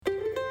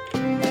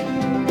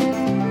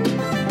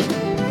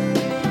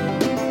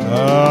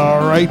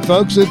right,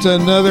 folks, it's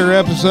another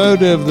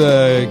episode of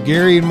the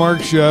Gary and Mark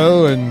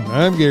Show, and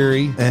I'm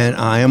Gary. And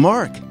I am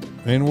Mark.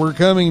 And we're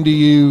coming to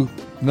you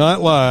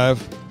not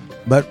live.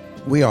 But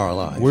we are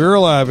alive. We're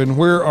alive, and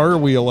where are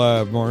we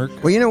alive, Mark?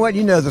 Well, you know what?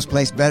 You know this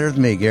place better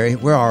than me, Gary.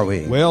 Where are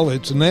we? Well,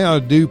 it's now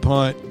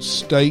DuPont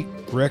State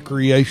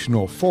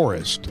Recreational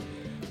Forest,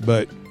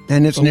 but...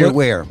 And it's near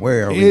where?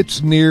 Where are we?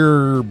 It's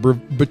near,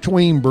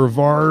 between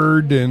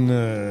Brevard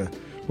and,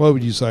 what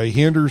would you say,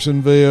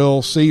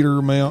 Hendersonville,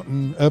 Cedar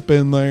Mountain, up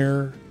in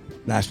there.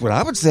 That's what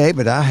I would say,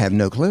 but I have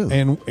no clue.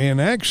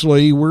 And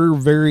actually, we're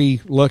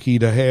very lucky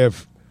to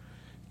have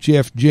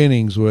Jeff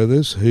Jennings with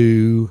us,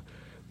 who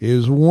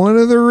is one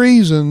of the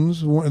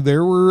reasons.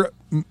 There were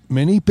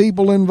many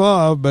people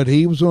involved, but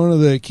he was one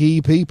of the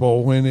key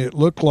people when it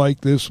looked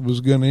like this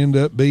was going to end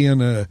up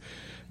being a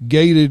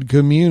gated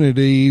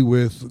community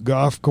with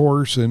golf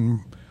course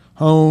and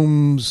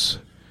homes.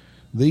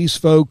 These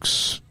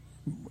folks,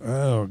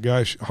 oh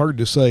gosh, hard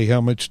to say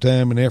how much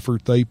time and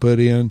effort they put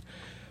in,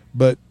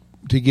 but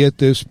to get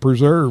this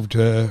preserved,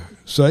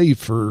 saved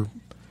for,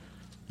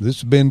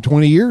 this has been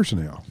 20 years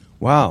now.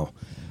 Wow.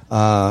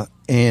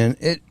 And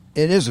it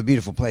is a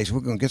beautiful place.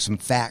 We're going to get some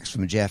facts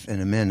from Jeff in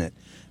a minute,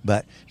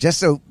 but just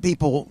so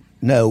people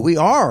know, we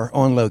are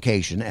on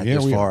location at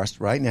this forest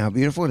right now.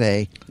 Beautiful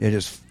day. It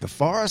is the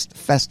Forest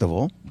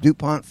Festival,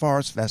 DuPont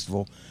Forest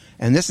Festival,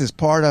 and this is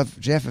part of,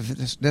 Jeff, if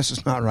this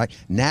is not right,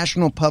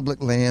 National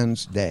Public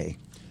Lands Day.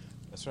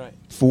 That's right.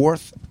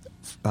 Fourth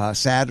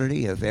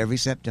Saturday of every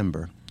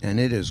September, and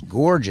it is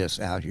gorgeous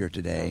out here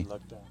today.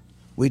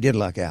 We did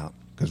luck out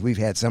because we've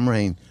had some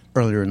rain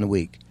earlier in the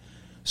week.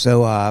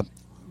 So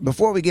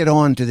before we get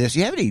on to this,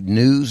 you have any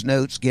news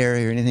notes,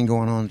 Gary, or anything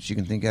going on that you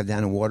can think of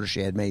down in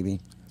Watershed maybe?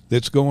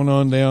 That's going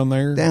on down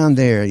there? Down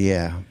there,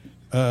 yeah.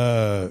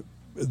 There's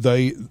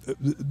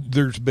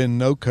been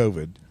no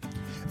COVID.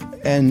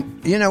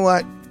 And you know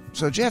what?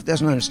 So Jeff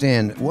doesn't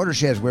understand.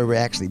 Watershed is where we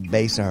actually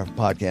base our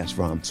podcast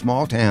from.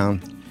 Small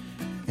town.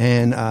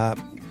 And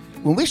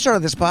when we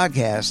started this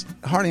podcast,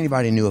 hardly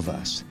anybody knew of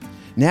us.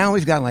 Now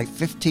we've got like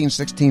 15,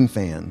 16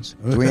 fans.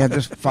 We have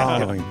this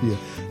following. Yeah.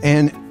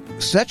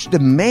 And such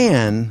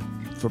demand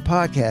for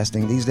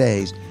podcasting these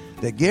days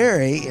that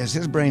Gary is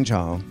his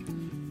brainchild.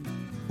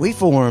 We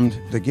formed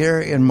the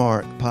Gary and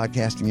Mark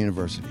Podcasting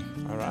University.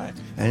 All right.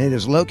 And it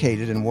is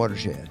located in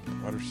Watershed.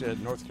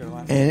 Watershed, North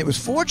Carolina. And it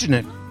was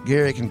fortunate,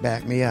 Gary can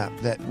back me up,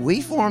 that we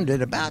formed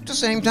it about the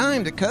same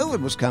time that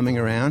COVID was coming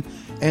around.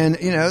 And,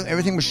 you know,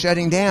 everything was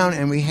shutting down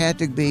and we had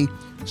to be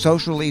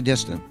socially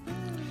distant.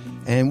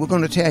 And we're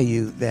going to tell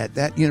you that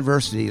that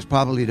university is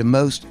probably the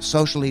most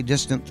socially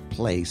distant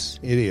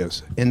place It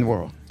is. in the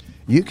world.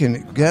 You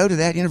can go to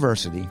that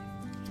university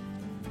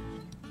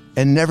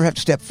and never have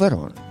to step foot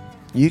on it.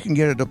 You can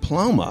get a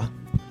diploma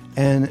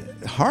and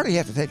hardly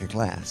have to take a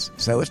class.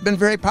 So it's been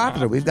very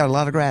popular. We've got a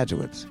lot of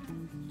graduates.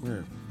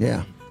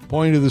 Yeah.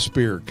 Point of the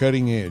spear,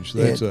 cutting edge.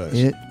 That's us.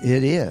 It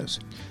is.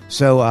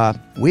 So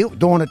we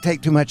don't want to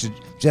take too much of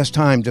just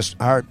time, just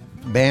our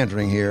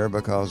bantering here,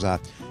 because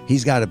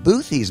he's got a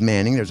booth he's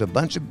manning. There's a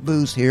bunch of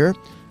booths here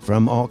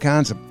from all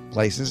kinds of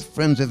places.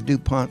 Friends of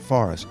DuPont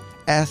Forest,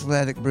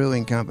 Athletic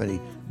Brewing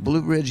Company,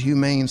 Blue Ridge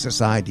Humane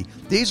Society.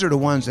 These are the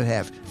ones that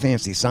have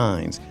fancy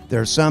signs. There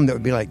are some that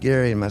would be like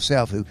Gary and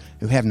myself who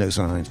have no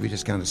signs. We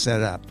just kind of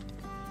set up.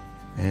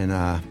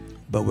 And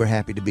but we're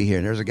happy to be here.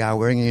 And there's a guy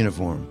wearing a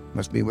uniform.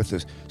 Must be with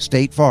the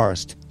State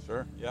Forest.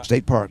 Sure, yeah.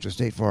 State Parks or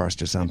State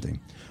Forest or something.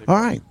 All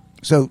right.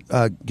 So,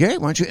 Gary,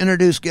 why don't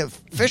you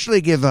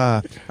officially give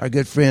our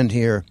good friend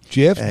here.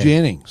 Jeff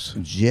Jennings.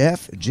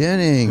 Jeff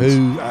Jennings.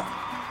 Who?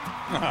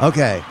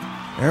 Okay.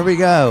 There we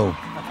go.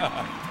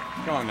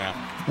 Come on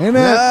now.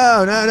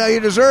 No, you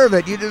deserve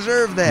it. You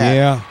deserve that.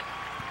 Yeah.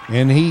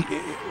 And he,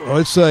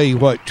 let's say,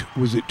 what,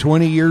 was it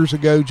 20 years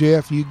ago,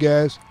 Jeff, you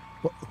guys?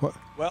 What?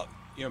 Well,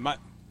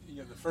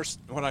 the first,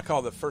 what I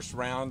call the first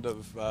round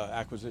of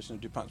acquisition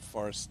of DuPont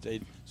Forest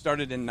State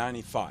started in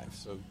 '95.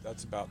 So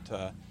that's about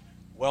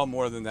well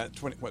more than that.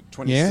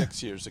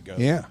 26 years ago.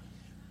 Yeah.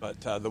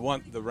 But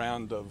the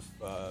round of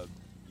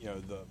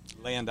the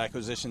land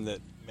acquisition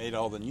that made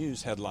all the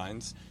news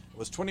headlines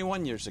was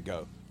 21 years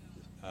ago,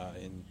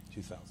 in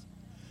 2000.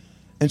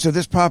 And so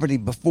this property,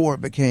 before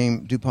it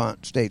became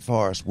DuPont State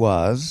Forest,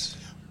 was?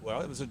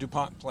 Well, it was a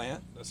DuPont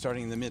plant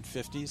starting in the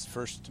mid-'50s,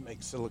 first to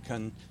make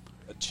silicon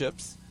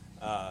chips.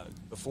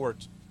 Before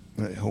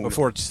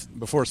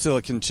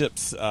silicon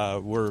chips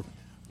were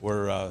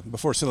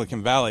before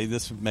Silicon Valley,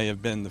 this may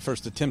have been the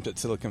first attempt at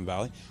Silicon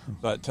Valley.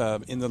 But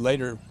in the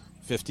later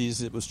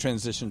 50s, it was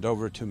transitioned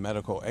over to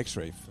medical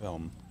X-ray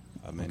film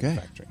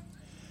manufacturing. Okay.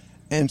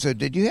 And so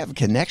did you have a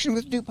connection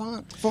with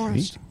DuPont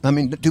Forest? I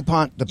mean,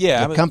 DuPont,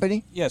 the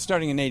company? Yeah,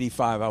 starting in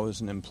 '85, I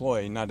was an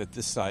employee, not at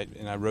this site,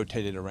 and I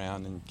rotated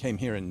around and came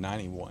here in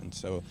 '91.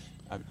 So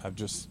I've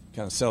just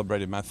kind of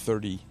celebrated my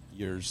 30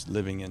 years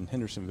living in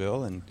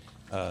Hendersonville and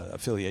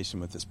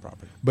affiliation with this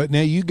property. But now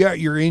you got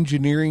your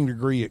engineering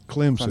degree at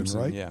Clemson,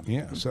 right? Yeah.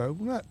 Yeah, so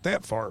not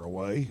that far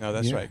away. No,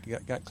 that's right.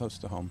 Got close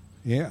to home.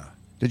 Yeah.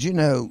 Did you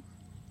know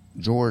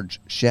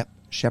George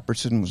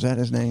Shepardson, was that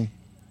his name?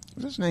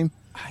 Was his name?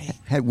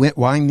 had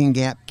Winding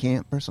Gap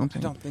Camp or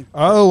something? I don't think.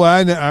 Oh,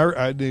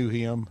 I knew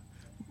him.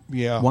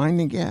 Yeah.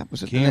 Winding Gap,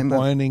 was it the Camp name of?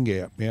 Winding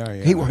Gap. Yeah,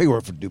 yeah. He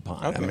worked for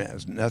DuPont. Okay. I mean, it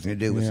has nothing to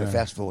do with the Yeah.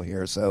 festival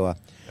here. So,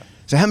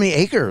 so how many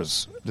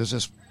acres does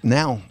this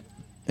now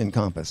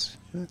encompass?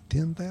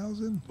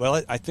 10,000?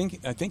 Well, I think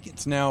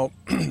it's now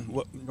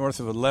north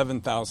of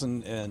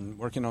 11,000 and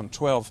working on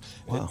 12.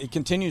 Wow. It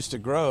continues to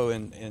grow,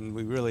 and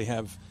we really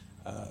have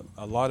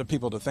a lot of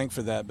people to thank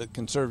for that. But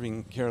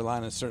Conserving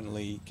Carolina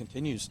certainly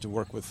continues to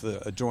work with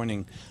the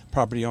adjoining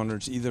property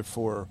owners, either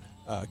for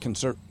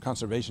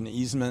conservation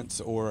easements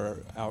or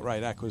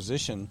outright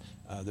acquisition.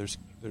 There's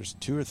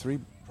 2 or 3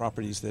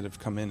 properties that have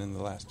come in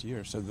the last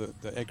year, so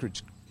the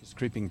acreage is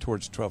creeping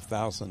towards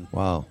 12,000.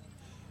 Wow.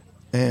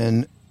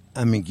 And,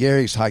 I mean,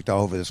 Gary's hiked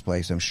all over this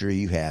place. I'm sure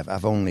you have.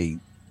 I've only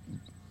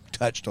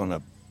touched on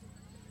a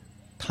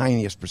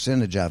tiniest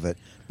percentage of it,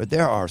 but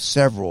there are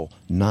several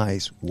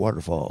nice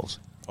waterfalls.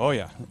 Oh,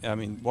 yeah. I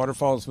mean,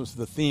 waterfalls was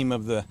the theme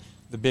of the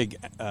big,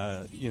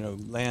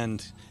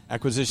 land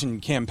acquisition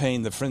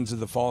campaign, the Friends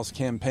of the Falls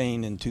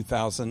campaign in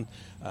 2000,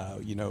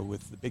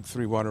 with the big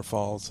 3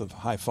 waterfalls of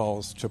High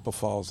Falls, Triple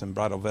Falls, and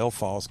Bridal Veil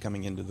Falls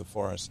coming into the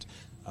forest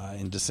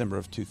in December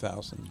of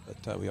 2000.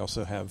 But we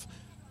also have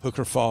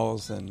Hooker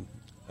Falls and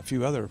a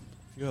few other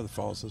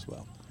falls as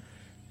well.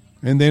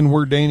 And then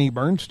where Danny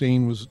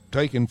Bernstein was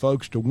taking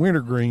folks to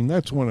Wintergreen,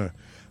 that's one of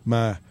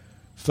my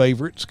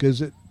favorites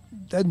because it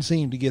doesn't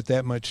seem to get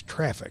that much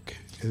traffic.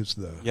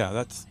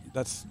 Yeah,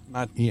 that's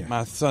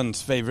my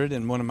son's favorite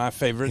and one of my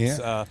favorites.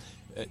 Yeah.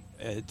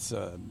 It's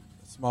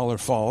smaller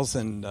falls,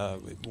 and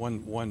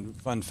one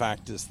fun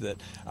fact is that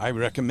I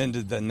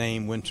recommended the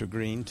name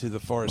Wintergreen to the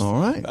forest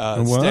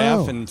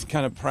staff, and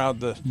kind of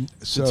proud to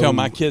tell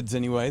my kids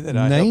anyway that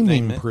I helped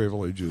name it.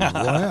 Privileges.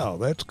 Wow,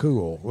 that's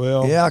cool.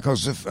 Well, yeah,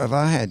 because if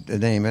I had to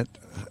name it,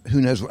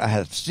 who knows? I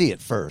had to see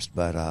it first,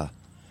 but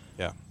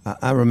yeah,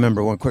 I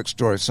remember one quick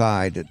story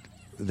aside that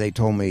they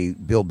told me.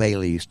 Bill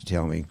Bailey used to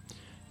tell me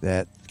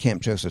that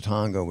Camp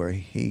Chosatonga, where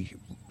he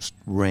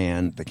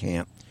ran the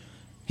camp,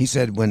 he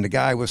said when the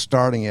guy was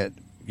starting it.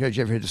 Did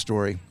you ever hear the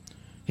story?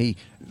 The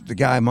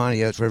guy,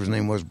 Monty Oates, whatever his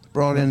name was,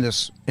 brought in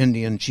this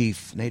Indian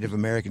chief, Native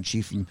American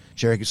chief from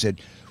Cherokee,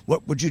 said,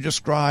 what would you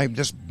describe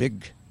this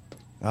big,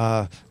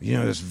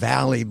 this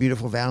valley,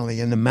 beautiful valley,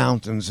 and the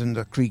mountains and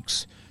the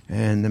creeks?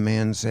 And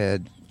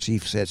the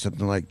chief said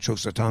something like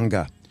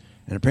Chosatonga.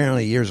 And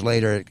apparently years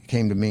later it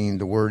came to mean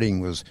the wording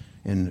was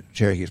in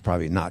Cherokee is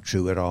probably not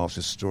true at all. It's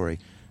just a story,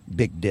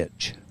 big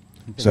ditch.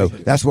 So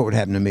that's what would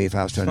happen to me if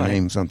I was trying to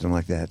name something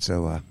like that.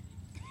 So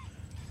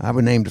I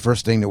would name the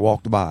first thing that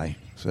walked by.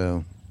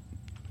 So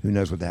who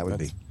knows what that would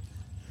be.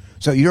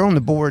 So you're on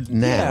the board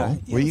now.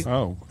 Yeah, Were you?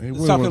 Oh, it Let's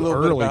was talk a with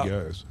little bit early about-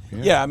 guys.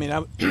 Yeah, I mean,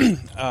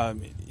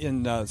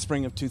 in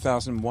spring of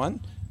 2001,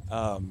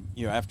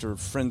 after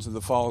Friends of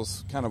the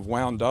Falls kind of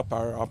wound up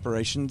our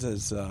operations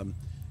as, an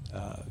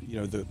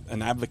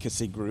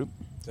advocacy group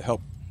to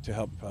help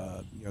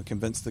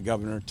convince the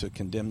governor to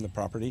condemn the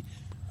property.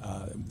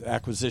 The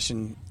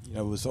acquisition,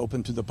 was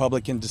open to the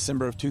public in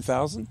December of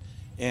 2000,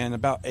 and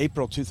about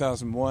April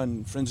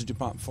 2001, Friends of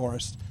DuPont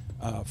Forest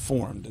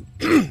formed.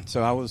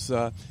 So I was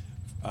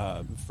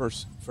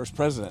first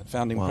president,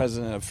 founding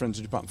president of Friends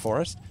of DuPont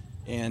Forest,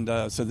 and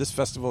so this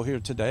festival here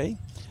today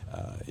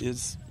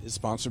is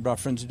sponsored by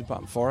Friends of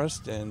DuPont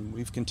Forest, and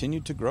we've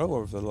continued to grow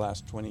over the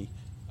last 20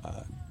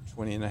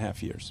 and a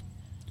half years.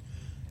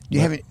 Do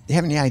you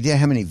have any idea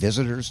how many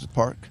visitors the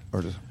park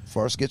or the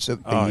forest gets a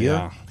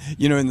year?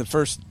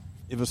 Yeah.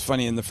 It was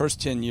funny, in the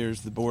first 10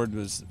 years, the board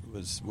was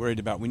worried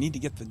about, we need to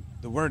get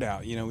the word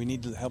out. We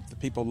need to help the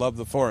people love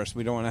the forest.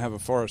 We don't want to have a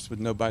forest with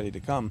nobody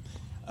to come.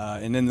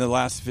 And in the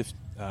last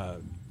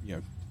 10,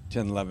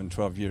 11,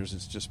 12 years,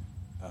 it's just,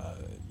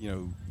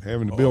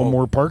 Having to build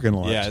more parking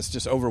lots. Yeah, it's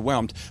just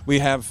overwhelmed. We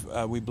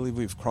believe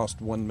we've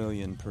crossed 1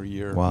 million per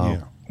year. Wow.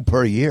 Yeah.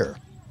 Per year?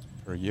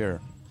 Per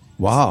year.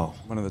 Wow.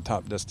 It's one of the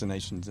top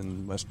destinations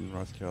in western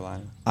North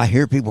Carolina. I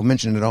hear people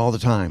mention it all the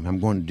time. I'm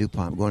going to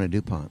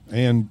DuPont.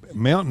 And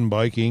mountain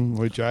biking,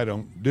 which I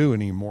don't do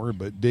anymore,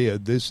 but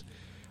did.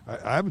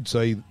 I would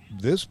say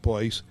this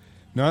place,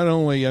 not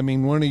only,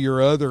 one of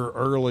your other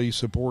early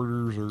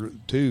supporters or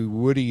two,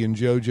 Woody and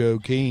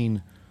JoJo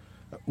Keene.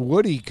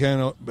 Woody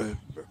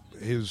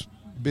his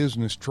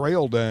business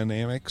Trail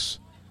Dynamics,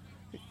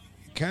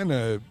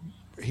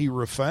 he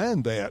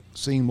refined that,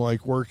 seemed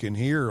like working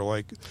here,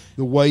 like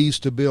the ways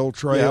to build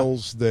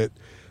trails that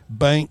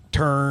bank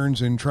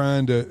turns and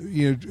trying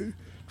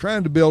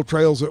to build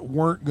trails that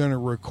weren't going to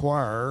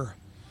require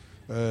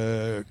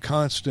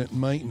constant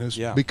maintenance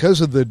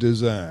because of the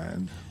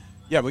design.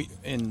 Yeah,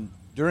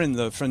 during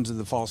the Friends of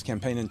the Falls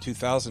campaign in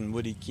 2000,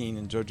 Woody Keene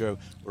and JoJo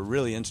were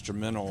really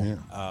instrumental,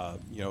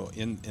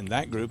 in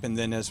that group. And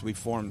then as we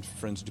formed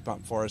Friends of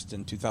DuPont Forest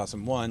in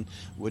 2001,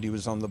 Woody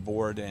was on the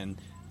board, and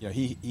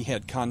he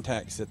had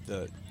contacts at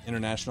the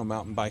International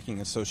Mountain Biking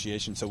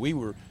Association. So we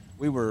were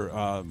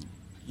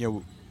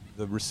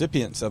the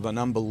recipients of an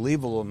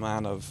unbelievable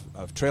amount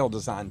of trail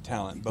design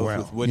talent, both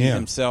with Woody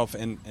himself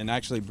and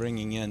actually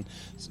bringing in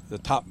the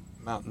top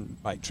mountain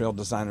bike trail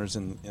designers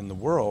in the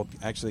world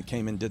actually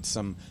came and did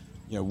some,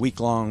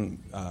 week-long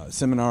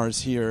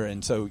seminars here.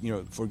 And so,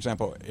 for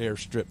example,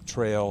 Airstrip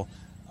Trail,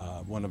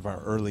 one of our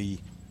early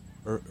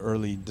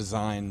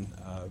design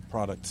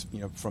products,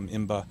 from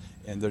IMBA,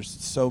 and there's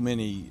so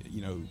many,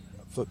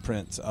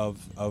 footprints of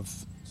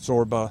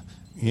Sorba.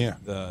 Yeah.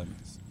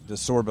 The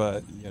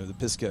Sorba, the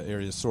Pisgah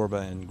area,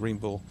 Sorba and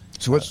Greenville.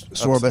 So what's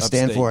Sorba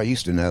stand for? I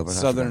used to know, but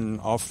Southern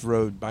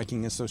Off-Road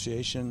Biking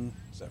Association.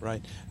 Is that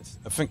right? It's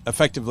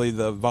effectively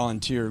the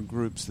volunteer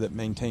groups that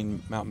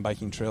maintain mountain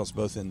biking trails,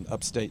 both in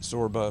upstate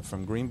Sorba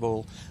from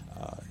Greenville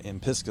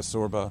and Pisgah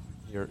Sorba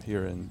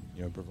here in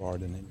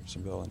Brevard and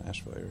Hendersonville and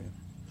Asheville area.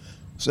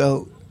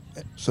 So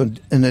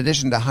in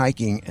addition to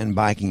hiking and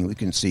biking, we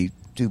can see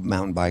two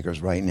mountain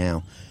bikers right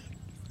now.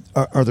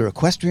 Are there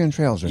equestrian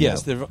trails? Or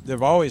yes, no?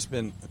 there've always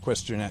been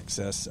equestrian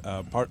access.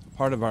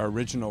 Part of our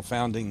original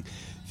founding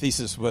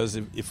thesis was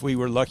if we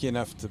were lucky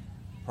enough to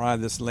pry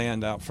this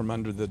land out from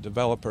under the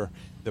developer,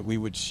 that we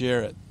would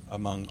share it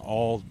among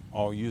all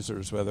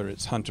users, whether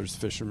it's hunters,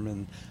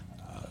 fishermen,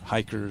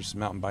 hikers,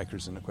 mountain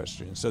bikers, and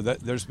equestrians. So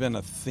there's been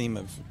a theme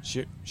of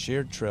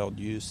shared trail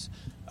use.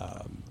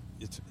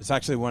 It's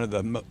actually one of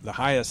the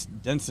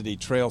highest density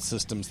trail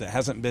systems that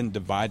hasn't been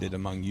divided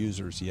among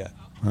users yet.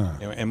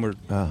 And we're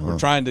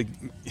trying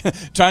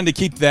to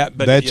keep that,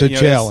 but that's a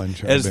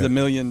challenge. As the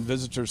million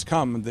visitors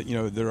come,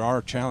 there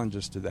are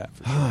challenges to that.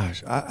 For sure.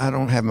 Gosh, I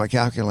don't have my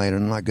calculator.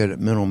 I'm not good at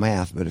mental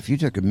math, but if you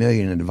took 1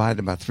 million and divided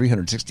it by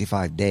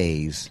 365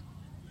 days,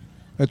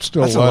 that's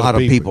still a lot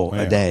of people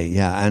yeah. a day.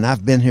 Yeah, and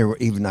I've been here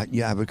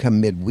I would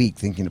come midweek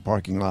thinking the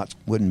parking lots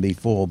wouldn't be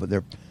full, but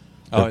they're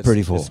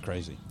pretty full. It's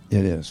crazy.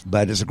 It is,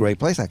 but it's a great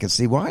place. I can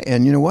see why.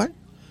 And you know what?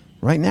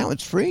 Right now,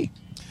 it's free.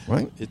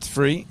 Right? It's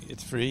free.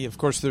 It's free. Of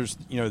course, there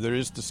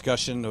is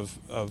discussion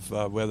of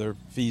whether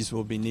fees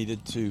will be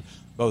needed to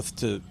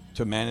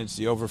manage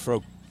the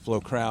overflow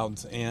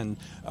crowds and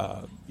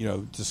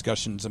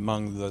discussions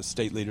among the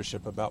state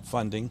leadership about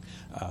funding.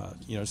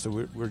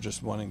 So we're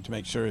just wanting to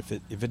make sure if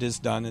it is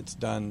done, it's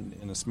done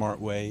in a smart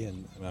way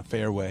and in a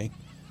fair way.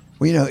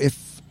 Well,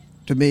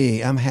 to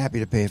me, I'm happy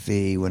to pay a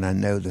fee when I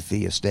know the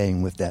fee is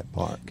staying with that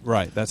park.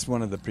 Right. That's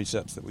one of the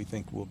precepts that we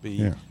think will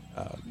be,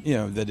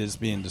 that is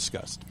being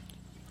discussed.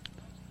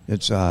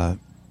 It's, of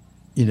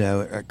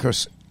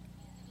course,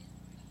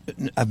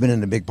 I've been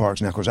in the big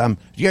parks now. Of course,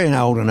 Gary and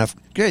I old enough.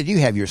 Gary, do you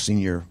have your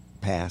senior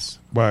pass?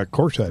 Well, of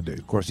course I do.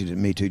 Of course you did.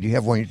 Me too. Do you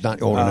have one? You're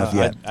not old enough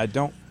yet. I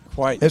don't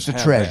quite. It's a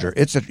treasure.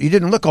 You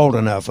didn't look old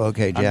enough.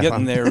 Okay, Jeff. I'm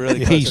getting there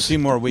really close. A few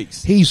more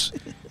weeks. He's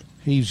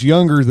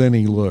younger than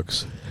he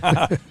looks.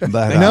 But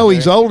no,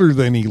 he's older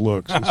than he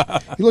looks.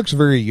 He looks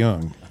very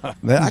young.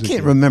 But I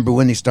can't remember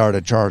when he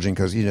started charging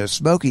because,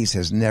 Smokies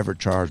has never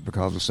charged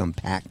because of some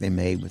pact they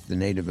made with the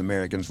Native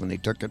Americans when they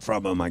took it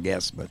from them, I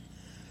guess. But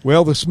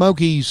the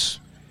Smokies,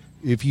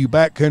 if you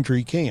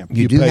backcountry camp,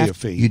 you pay a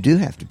fee. You do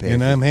have to pay a fee.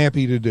 And I'm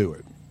happy to do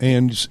it.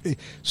 And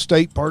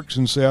state parks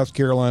in South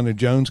Carolina,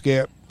 Jones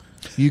Gap,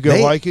 you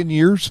go hiking,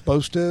 you're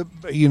supposed to,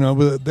 but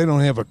they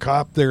don't have a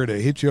cop there to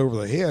hit you over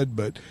the head,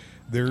 but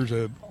there's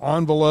an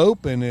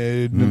envelope and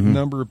a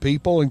number of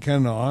people and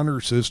kind of honor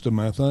system,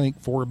 I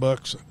think,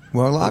 $4.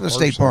 Well, a lot of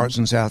state parks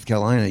in South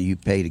Carolina you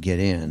pay to get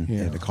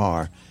in the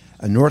car.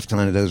 In North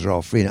Carolina, those are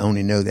all free. And I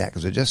only know that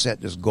because I just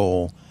set this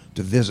goal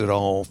to visit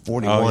all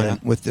 41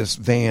 with this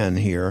van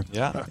here.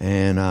 Yeah.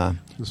 And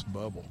this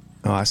bubble.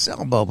 Oh, I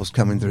saw bubbles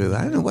coming through.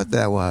 I don't know what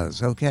that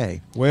was.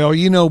 Okay. Well,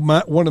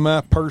 one of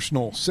my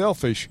personal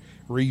selfish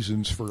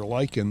reasons for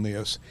liking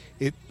this,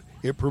 it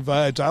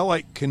provides, I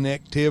like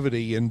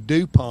connectivity. In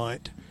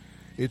DuPont,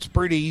 it's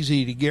pretty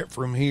easy to get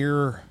from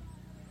here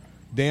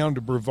down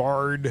to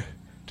Brevard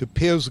to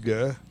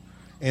Pisgah,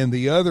 and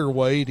the other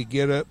way to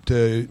get up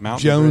to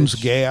Jones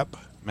Gap.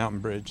 Mountain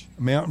Bridge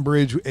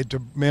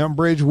to Mountain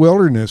Bridge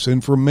Wilderness.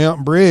 And from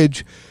Mountain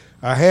Bridge,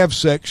 I have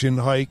section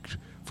hiked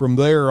from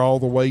there all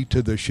the way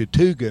to the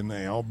Chattooga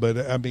now. But,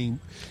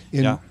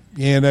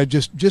 and I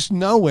just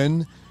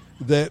knowing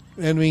that,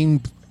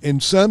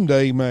 and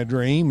someday my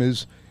dream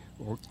is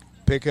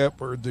pick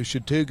up or the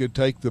Chattooga,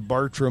 take the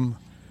Bartram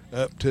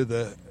up to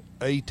the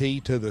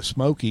AT to the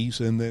Smokies,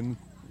 and then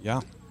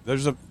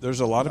there's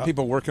a lot of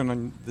people working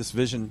on this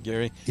vision,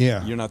 Gary.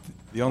 Yeah, you're not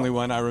the only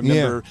one. I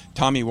remember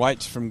Tommy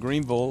White's from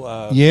Greenville,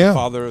 the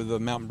father of the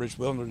Mountain Bridge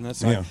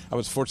Wilderness. I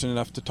was fortunate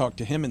enough to talk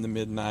to him in the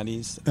mid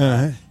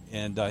 '90s,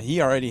 and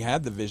he already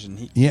had the vision.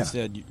 He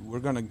said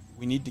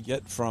we need to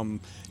get from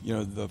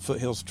the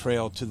Foothills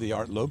Trail to the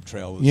Art Loeb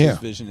Trail was his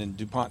vision, and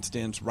DuPont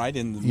stands right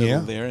in the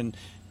middle there, and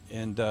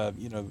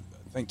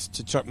thanks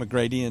to Chuck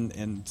McGrady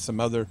and some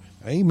other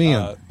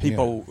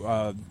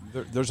people.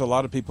 There's a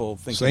lot of people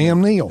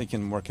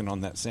working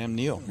on that. Sam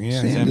Neal.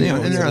 Yeah. Sam Neal.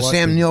 And there's a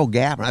Sam Neal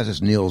Gap. That's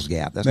just Neal's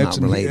Gap. That's not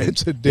related.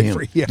 It's a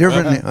different.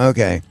 Different.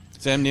 Okay.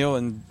 Sam Neal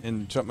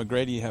and Chuck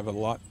McGrady have a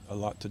lot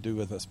to do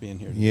with us being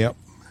here today. Yep.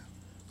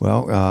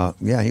 Well,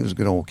 he was a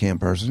good old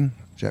camp person,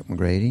 Chuck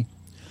McGrady.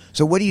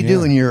 So what do you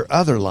do in your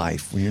other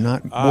life when you're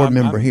not board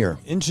member here?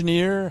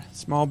 Engineer,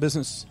 small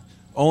business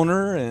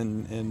owner,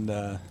 and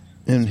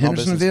in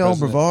Hendersonville,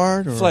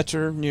 Brevard, or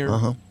Fletcher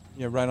near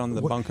Yeah, right on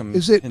the Buncombe.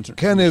 Is it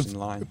kind Henderson of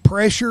line.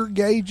 pressure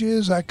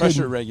gauges?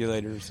 Pressure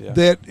regulators, yeah.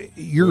 That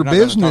your We're not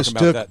gonna business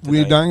talk about took. that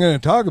We're today. not going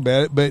to talk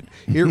about it, but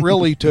it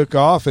really took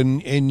off,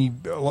 and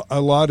a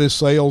lot of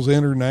sales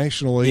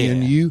internationally. Yeah,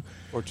 And you,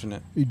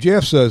 fortunate.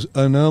 Jeff's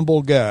an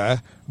humble guy,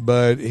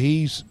 but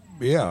he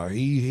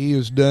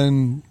has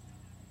done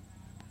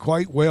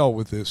quite well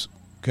with this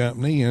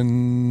company,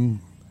 and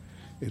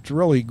it's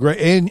really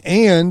great.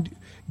 And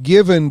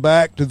giving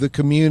back to the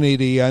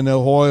community. I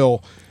know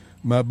Hoyle,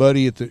 my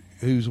buddy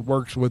who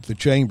works with the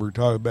chamber,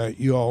 talk about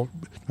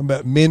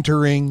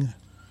mentoring.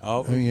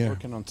 Oh, yeah.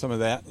 working on some of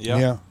that. Yeah.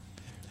 Yeah.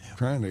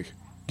 Trying to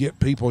get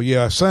people.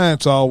 Yeah,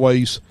 science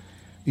always,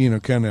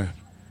 kind of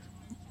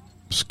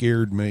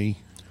scared me.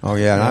 Oh,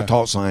 yeah, and I Yeah.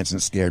 taught science and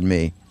it scared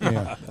me.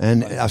 Yeah.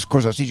 And, of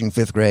course, I was teaching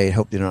 5th grade.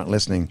 Hope they're not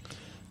listening,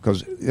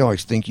 because you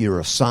always think you're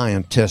a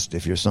scientist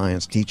if you're a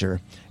science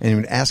teacher. And he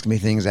would ask me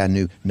things I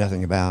knew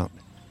nothing about.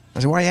 I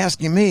said, why are you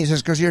asking me? He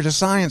says, because you're the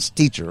science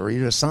teacher, or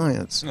you're a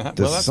science Well,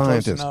 that's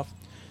scientist. close enough.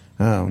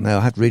 Oh, no,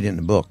 I have to read it in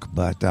the book.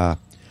 But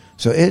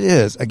so it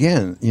is,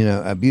 again,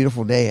 a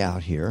beautiful day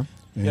out here.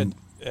 And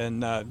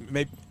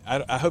maybe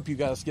I hope you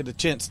guys get a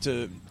chance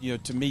to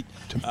meet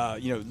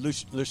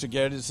Lucia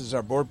Gerdes is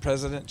our board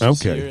president. She's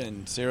Okay. here,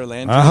 and Sarah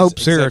Landry. I hope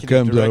Sarah executive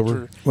comes director.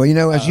 over.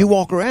 Well, as you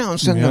walk around,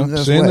 send them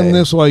this way. Send them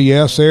this way.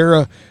 Yeah,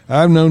 Sarah.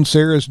 I've known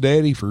Sarah's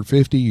daddy for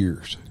 50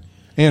 years.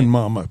 And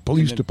Mama.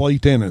 Used to play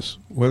tennis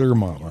with her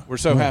mama. We're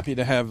so happy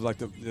to have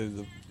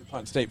the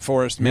DuPont State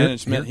Forest Here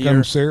management here.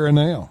 comes Sarah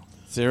now.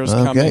 Sarah's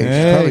Okay, coming. she's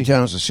Hey. probably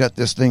telling us to shut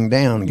this thing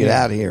down and get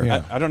out of here.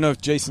 Yeah. I don't know if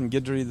Jason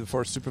Guidry, the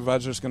forest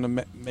supervisor, is going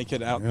to make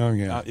it out. Oh,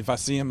 yeah. If I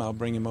see him, I'll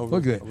bring him over.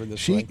 Look at over that. this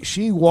She way.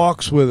 she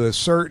walks with a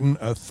certain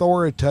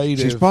authoritative.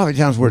 She's probably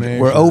telling us we're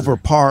measure. over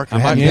parked or I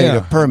might- haven't paid Yeah.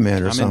 a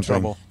permit or I'm something. in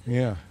trouble.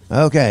 Yeah.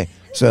 Okay,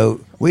 so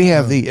we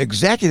have the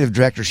executive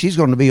director. She's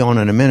going to be on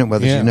in a minute,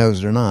 whether Yeah. she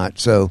knows it or not.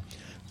 So,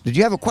 did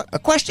you have a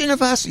question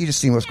of us? Or you just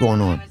see what's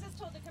going on? I was just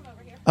told to come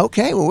over here.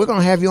 Okay, well, we're going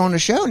to have you on the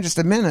show in just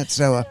a minute.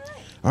 So,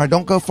 all right,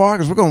 don't go far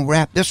because we're going to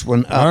wrap this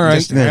one up All right, in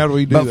just a minute. how do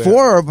we do but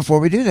that? Before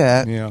we do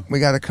that, Yeah. we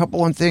got a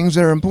couple of things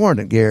that are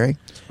important, Gary.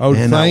 Oh,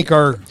 And, thank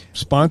our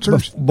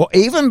sponsors.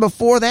 Even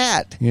before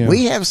that, Yeah.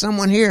 we have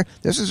someone here.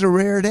 This is a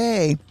rare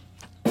day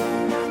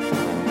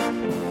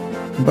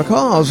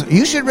because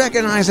you should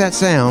recognize that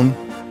sound.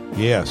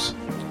 Yes.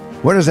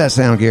 What does that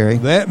sound, Gary?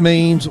 That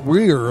means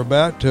we are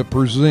about to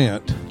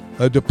present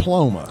a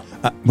diploma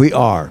We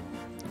are.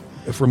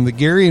 from the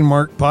Gary and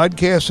Mark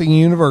Podcasting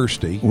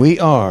University. We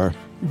are.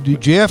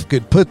 Jeff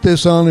could put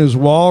this on his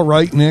wall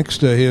right next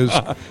to his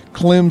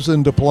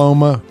Clemson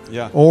diploma,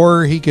 Yeah.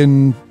 or he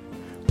can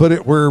put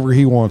it wherever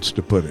he wants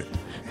to put it.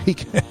 He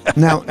can.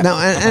 Now,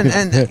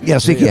 and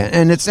yes, he can.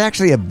 And it's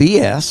actually a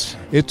BS.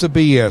 It's a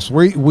BS.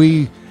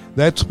 We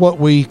that's what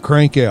we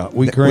crank out.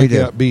 We crank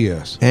do. out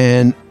BS.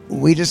 And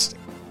we just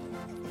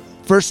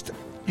first,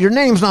 your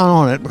name's not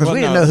on it because Well,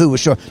 we didn't no. know who was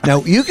showing.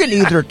 Now, you can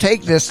either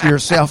take this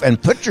yourself and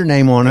put your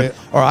name on it,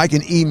 or I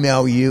can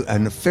email you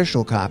an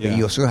official copy. Yeah.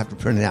 You'll still have to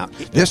print it out.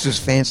 This is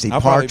fancy I'll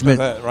probably put parchment.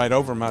 that right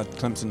over my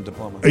Clemson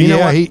diploma. You know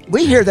Yeah, what?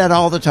 We hear that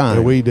all the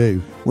time. We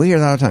do. We hear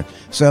that all the time.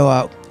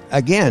 So,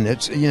 again,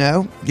 it's,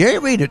 Gary,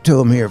 read it to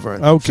him here.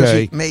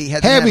 Okay. Having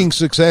Having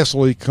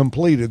successfully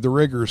completed the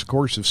rigorous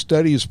course of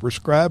study as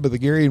prescribed by the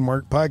Gary and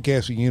Mark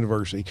Podcasting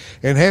University,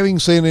 and having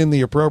sent in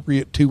the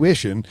appropriate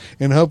tuition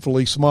and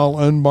hopefully small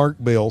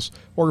unmarked bills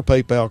or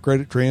PayPal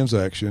credit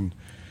transaction,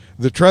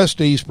 the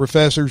trustees,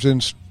 professors,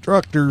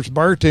 instructors,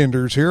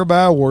 bartenders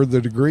hereby award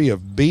the degree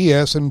of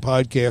BS in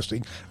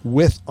podcasting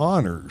with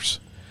honors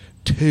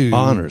to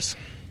honors.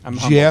 I'm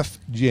humbled. Jeff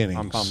Jennings.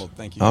 I'm humbled.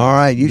 Thank you. All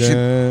right, you should.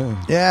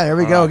 Yeah, there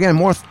we go. Again,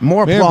 more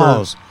Remember,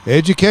 applause.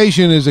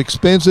 education is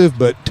expensive,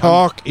 but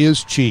talk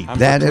is cheap. I'm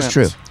That is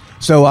true. verklempt.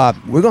 So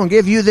we're going to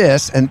give you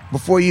this, and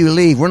before you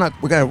leave, we got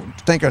to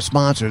thank our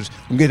sponsors.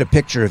 We'll get a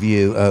picture of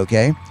you,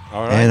 okay?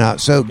 All right.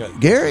 And so, Good.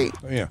 Gary,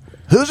 Yeah.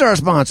 who's our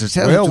sponsors?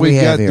 Tell us Well, what we've we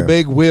have got here. the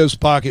Big Whiz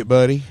Pocket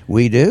Buddy.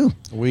 We do.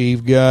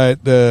 We've got,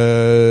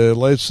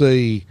 let's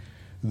see,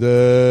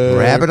 the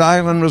Rabbit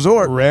Island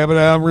Resort. Rabbit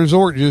Island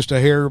Resort, just a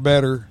hair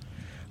better.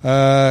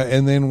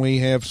 And then we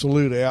have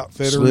Salute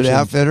Outfitters. Salute and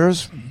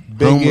Outfitters.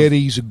 Big Home of-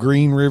 Eddie's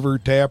Green River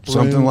Tap Room.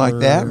 Something like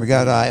that. or- We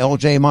got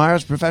L.J.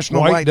 Myers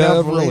Professional White White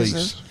Dove Dove Releases.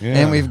 Release. Yeah.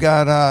 And we've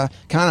got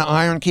kind of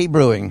Iron Key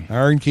Brewing.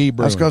 Iron Key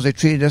Brewing. That's because they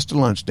treated us to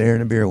lunch there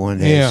and a beer one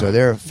day. Yeah. So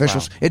they're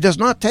officials. Wow. It does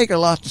not take a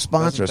lot to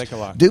sponsor us. Doesn't take a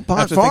lot. Have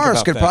DuPont to think Forest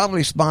about could that.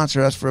 probably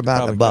sponsor us for about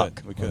Probably $1 buck.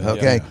 could. We could,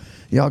 Okay. yeah.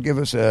 Y'all give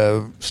us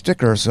a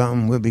sticker or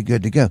something. We'll be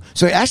good to go.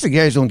 So actually,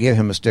 Gary's going to give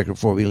him a sticker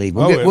before we leave.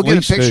 We'll Oh, get, at we'll get a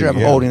least picture two, of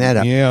him yeah. holding that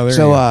up. Yeah, there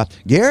so, you go.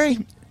 Gary,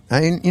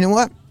 you know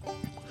what?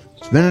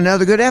 It's been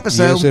another good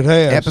episode. Yes, it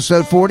has.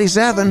 Episode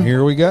 47.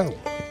 Here we go.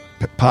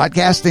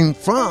 Podcasting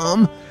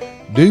from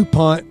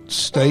DuPont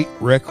State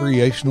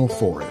Recreational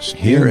Forest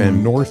Here in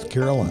in North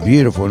Carolina.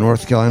 beautiful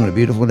North Carolina. A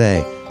beautiful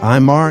day.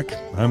 I'm Mark.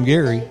 I'm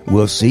Gary.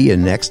 We'll see you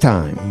next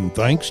time. And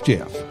thanks,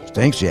 Jeff.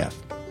 Thanks, Jeff.